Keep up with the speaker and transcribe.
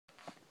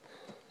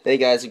Hey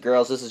guys and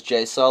girls, this is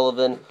Jay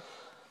Sullivan,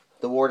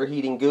 the water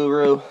heating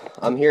guru.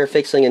 I'm here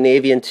fixing a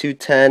Navien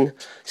 210,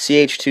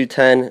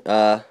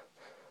 CH210.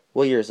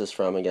 What year is this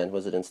from again?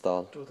 Was it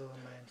installed? 2009.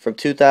 From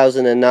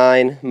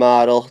 2009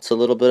 model. It's a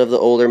little bit of the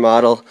older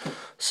model.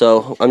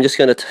 So I'm just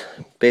gonna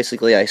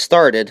basically I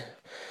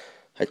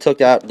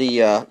took out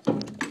the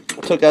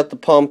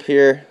pump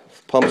here.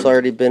 Pump's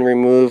already been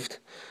removed.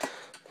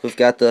 We've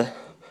got the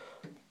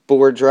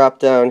board drop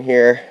down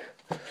here.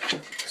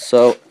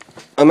 So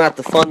I'm at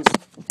the fun.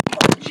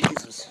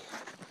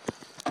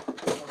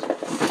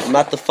 I'm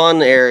at the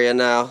fun area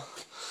now,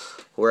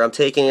 where I'm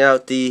taking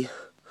out the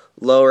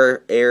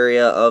lower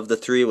area of the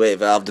three-way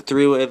valve. The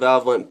three-way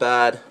valve went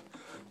bad.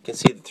 You can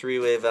see the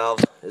three-way valve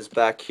is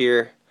back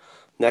here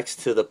next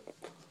to the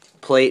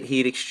plate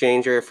heat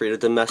exchanger for your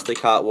domestic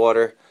hot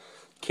water.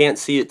 Can't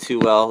see it too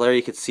well. There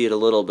you can see it a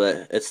little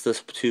bit. It's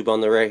this tube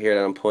on the right here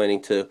that I'm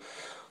pointing to.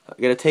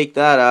 I'm going to take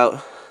that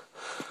out,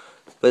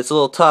 but it's a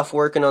little tough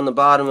working on the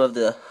bottom of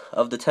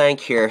the tank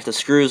here. The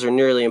screws are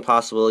nearly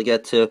impossible to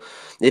get to.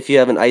 If you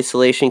have an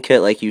isolation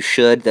kit like you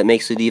should, that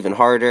makes it even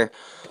harder.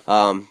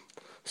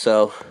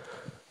 So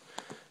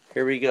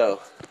here we go.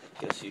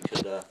 Guess you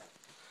could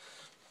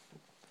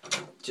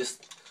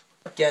just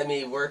get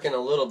me working a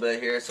little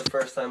bit here. It's the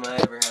first time I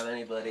ever have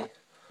anybody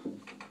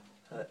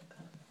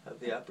have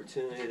the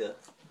opportunity to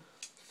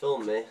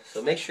film me.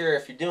 So make sure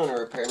if you're doing a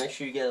repair, make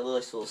sure you get a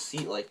little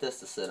seat like this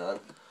to sit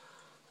on.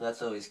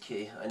 That's always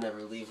key. I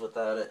never leave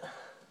without it.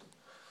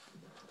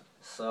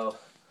 So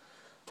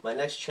my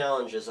next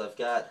challenge is I've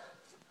got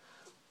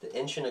the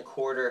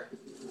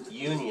 1.25"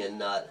 union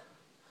nut.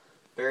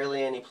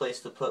 Barely any place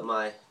to put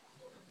my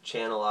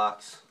channel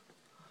locks.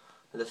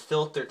 The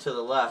filter to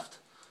the left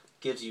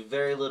gives you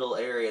very little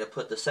area to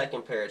put the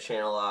second pair of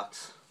channel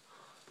locks.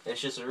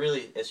 It's just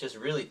really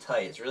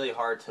tight. It's really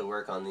hard to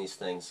work on these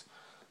things.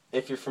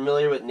 If you're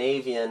familiar with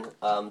Navien,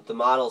 the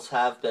models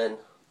have been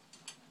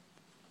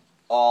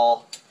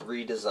all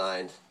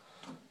redesigned.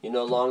 You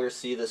no longer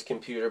see this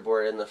computer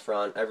board in the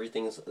front.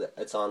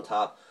 It's on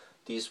top.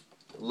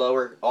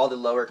 All the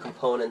lower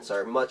components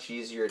are much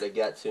easier to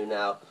get to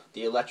now.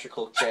 The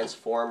electrical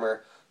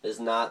transformer is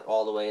not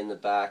all the way in the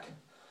back.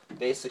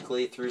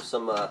 Basically, through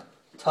some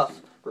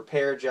tough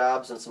repair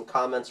jobs and some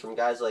comments from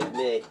guys like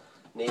me,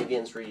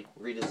 Navien's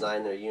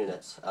redesigned their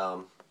units.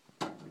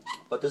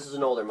 But this is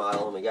an older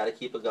model, and we got to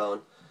keep it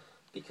going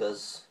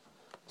because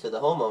to the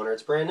homeowner,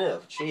 it's brand new.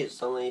 Geez,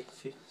 it's only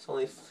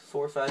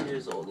 4 or 5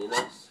 years old. You know,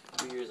 it's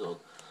 2 years old.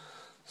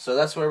 So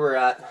that's where we're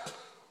at.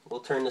 We'll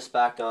turn this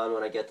back on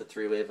when I get the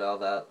three-way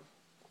valve out.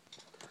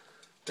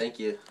 Thank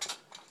you.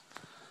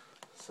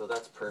 So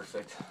that's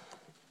perfect.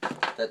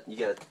 That you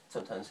gotta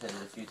sometimes hit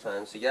it a few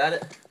times. You got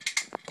it?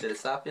 Did it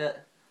stop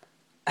yet?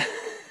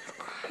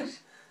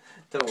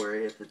 Don't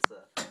worry if it's.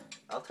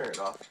 I'll turn it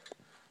off.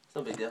 It's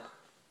no big deal.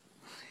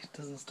 It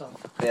doesn't stop.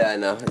 Yeah, I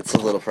know. It's a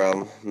little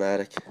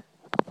problematic.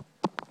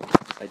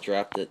 I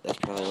dropped it. That's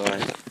probably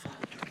why.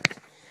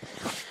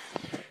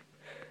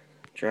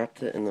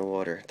 Dropped it in the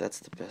water. That's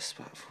the best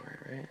spot for it,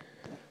 right?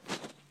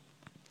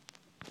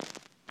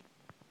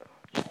 Oh,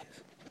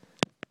 jeez.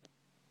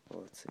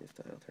 Well, let's see if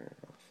that'll turn it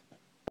off.